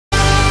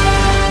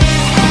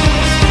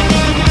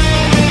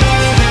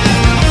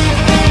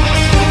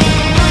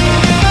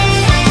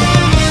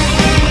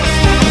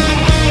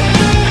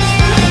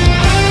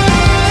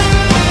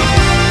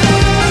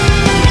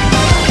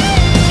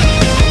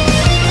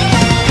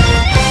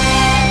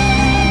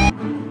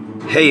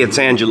Hey, it's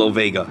Angelo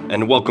Vega,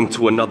 and welcome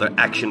to another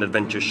action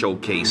adventure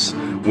showcase.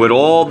 With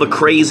all the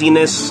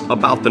craziness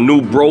about the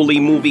new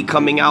Broly movie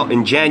coming out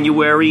in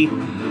January,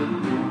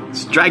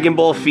 it's Dragon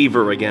Ball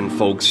Fever again,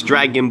 folks.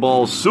 Dragon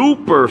Ball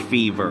Super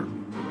Fever.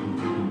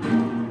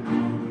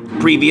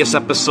 Previous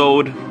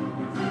episode,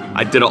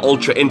 I did an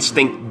Ultra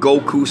Instinct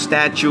Goku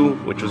statue,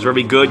 which was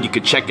very good. You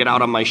could check it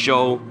out on my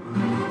show.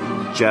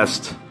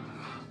 Just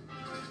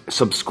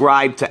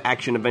subscribe to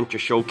Action Adventure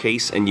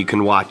Showcase and you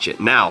can watch it.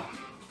 Now,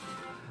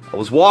 I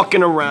was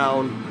walking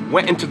around,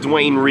 went into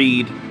Dwayne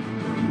Reed,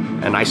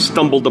 and I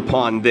stumbled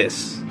upon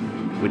this,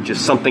 which is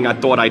something I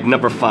thought I'd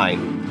never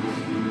find.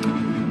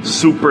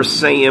 Super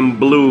Saiyan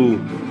Blue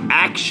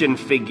action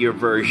figure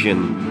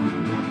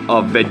version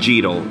of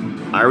Vegito.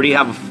 I already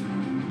have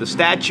the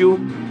statue,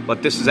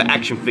 but this is an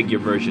action figure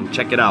version.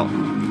 Check it out.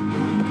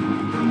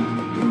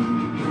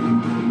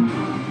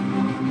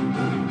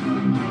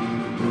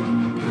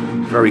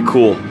 Very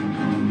cool.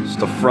 It's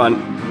the front,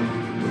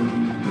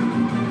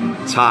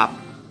 top,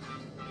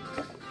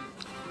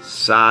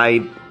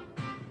 side,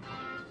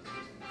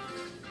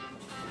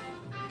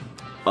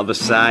 other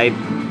side,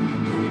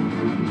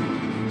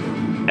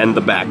 and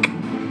the back.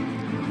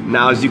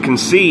 Now, as you can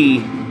see,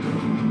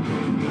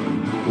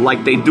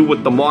 like they do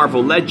with the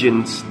Marvel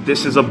Legends,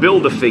 this is a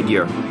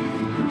Build-A-Figure.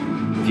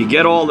 If you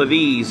get all of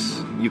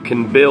these, you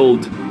can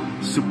build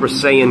Super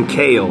Saiyan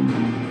Kale,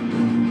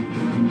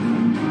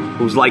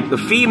 who's like the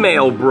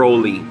female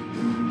Broly.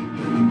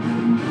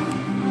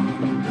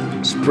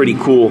 It's pretty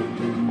cool.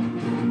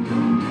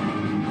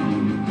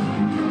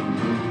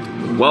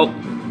 Well,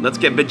 let's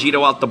get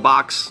Vegito out the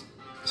box,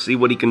 see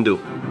what he can do.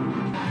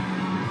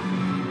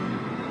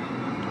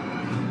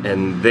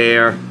 And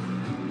there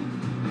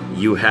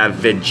you have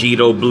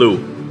Vegito Blue.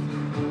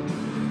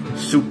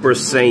 Super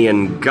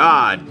Saiyan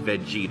God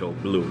Vegito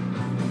Blue.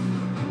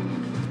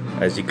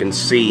 As you can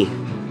see,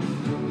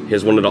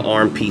 here's one of the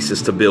arm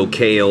pieces to build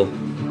Kale.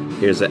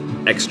 Here's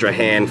an extra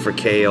hand for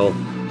Kale.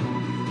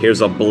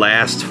 Here's a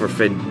blast for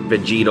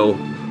Vegito.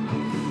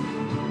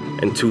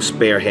 And two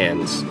spare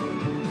hands.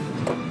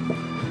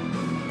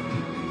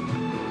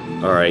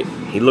 Alright,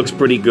 he looks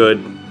pretty good.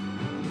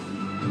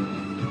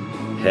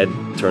 Head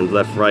turned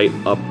left, right,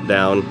 up,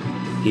 down.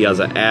 He has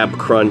an ab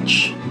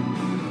crunch.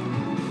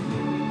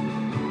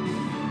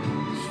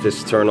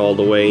 Fist turn all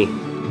the way.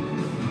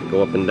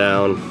 Go up and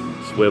down.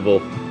 Swivel.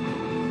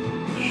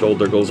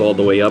 Shoulder goes all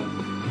the way up.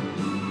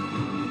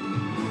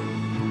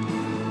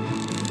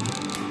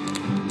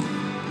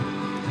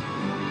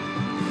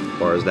 As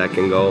far as that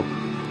can go.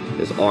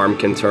 His arm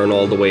can turn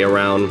all the way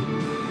around.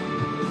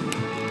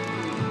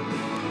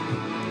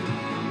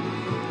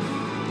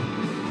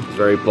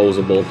 Very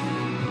posable.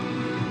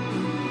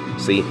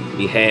 See,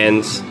 the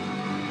hands,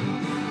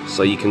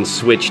 so you can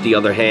switch the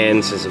other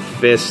hands as a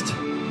fist.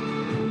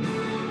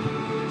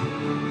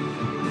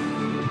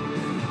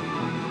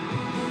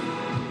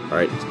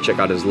 Alright, check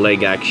out his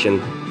leg action.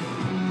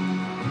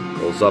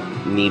 Goes up,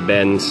 knee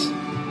bends.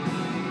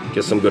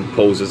 Get some good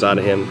poses out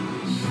of him.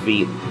 His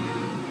feet.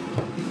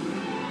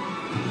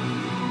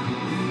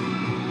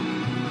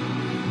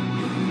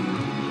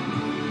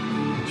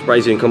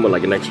 Surprised he didn't come with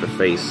like an extra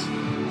face.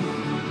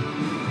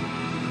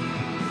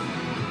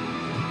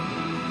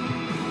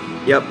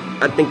 Yep,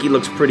 I think he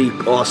looks pretty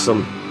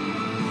awesome.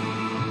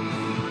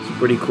 It's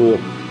pretty cool.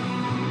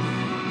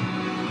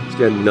 Let's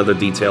get another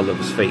detail of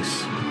his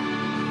face.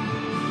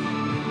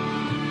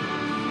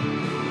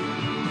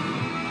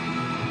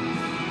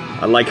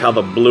 I like how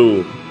the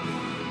blue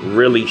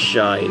really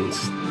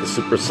shines, the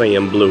Super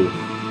Saiyan Blue.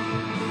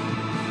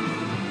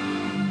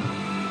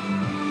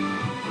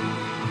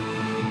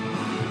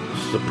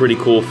 This is a pretty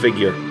cool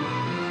figure.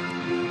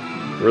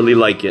 Really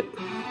like it.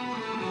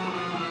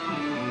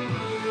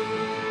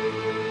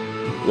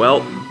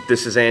 Well,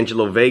 this is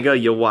Angelo Vega.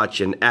 You're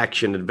watching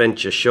Action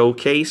Adventure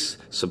Showcase.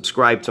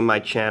 Subscribe to my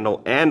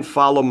channel and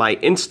follow my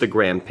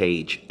Instagram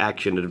page,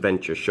 Action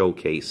Adventure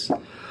Showcase.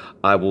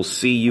 I will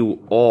see you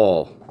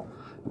all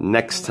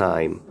next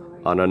time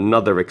on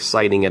another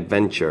exciting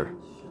adventure.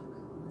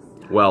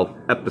 Well,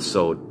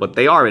 episode, but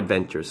they are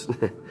adventures.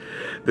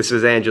 This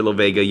is Angelo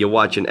Vega. You're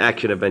watching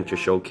Action Adventure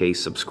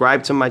Showcase.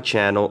 Subscribe to my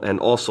channel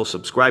and also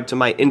subscribe to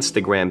my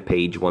Instagram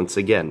page once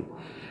again,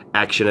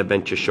 Action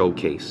Adventure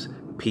Showcase.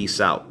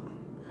 Peace out.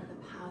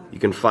 You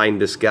can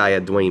find this guy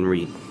at Dwayne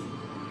Reed.